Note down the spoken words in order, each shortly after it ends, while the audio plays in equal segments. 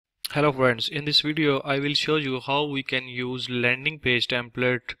Hello friends, in this video I will show you how we can use landing page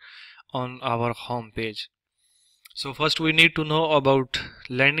template on our home page. So first we need to know about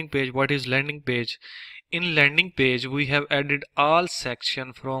landing page. What is landing page? In landing page we have added all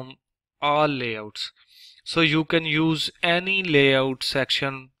section from all layouts. So you can use any layout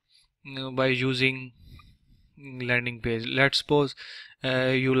section by using landing page. Let's suppose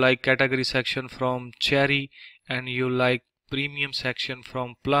you like category section from cherry, and you like premium section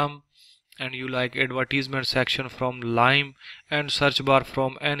from plum, and you like advertisement section from lime, and search bar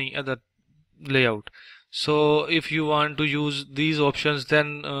from any other layout. So if you want to use these options,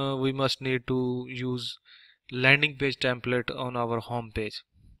 then we must need to use landing page template on our home page.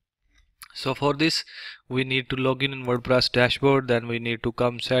 So for this we need to log in WordPress dashboard, then we need to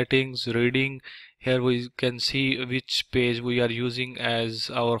come settings, reading. Here we can see which page we are using as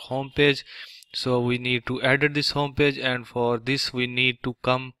our home page. So we need to edit this home page, and for this we need to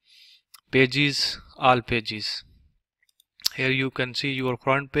come pages, all pages. Here you can see your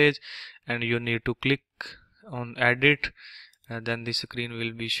front page, and you need to click on edit, and then the screen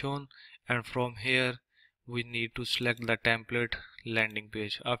will be shown, and from here we need to select the template landing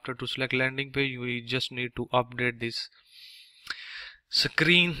page. After to select landing page, we just need to update this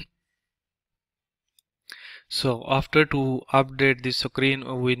screen. So after to update this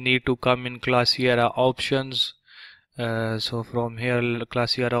screen, we need to come in Classiera options. So from here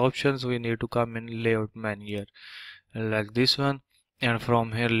Classiera options, we need to come in layout manager like this one, and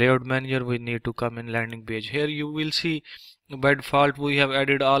from here layout manager we need to come in landing page. Here you will see by default we have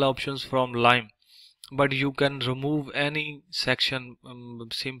added all options from lime, but you can remove any section.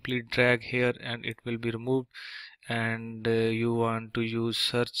 Simply drag here and it will be removed, and you want to use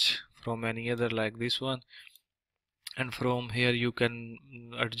search from any other like this one, and from here you can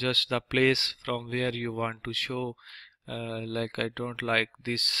adjust the place from where you want to show. Like I don't like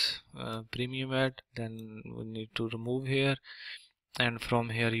this premium ad, then we need to remove here, and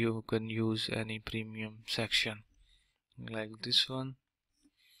from here you can use any premium section like this one.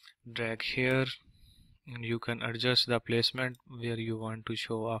 Drag here, and you can adjust the placement where you want to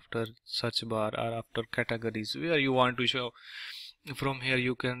show after search bar or after categories where you want to show. From here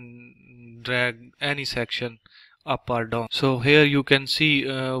you can drag any section up or down. So here you can see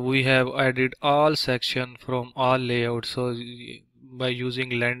we have added all section from all layouts. So by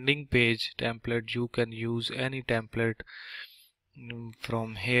using landing page template you can use any template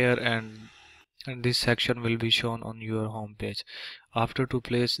from here, and this section will be shown on your home page. After to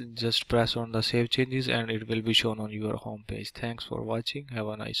place, just press on the save changes and it will be shown on your home page. Thanks for watching. Have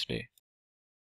a nice day.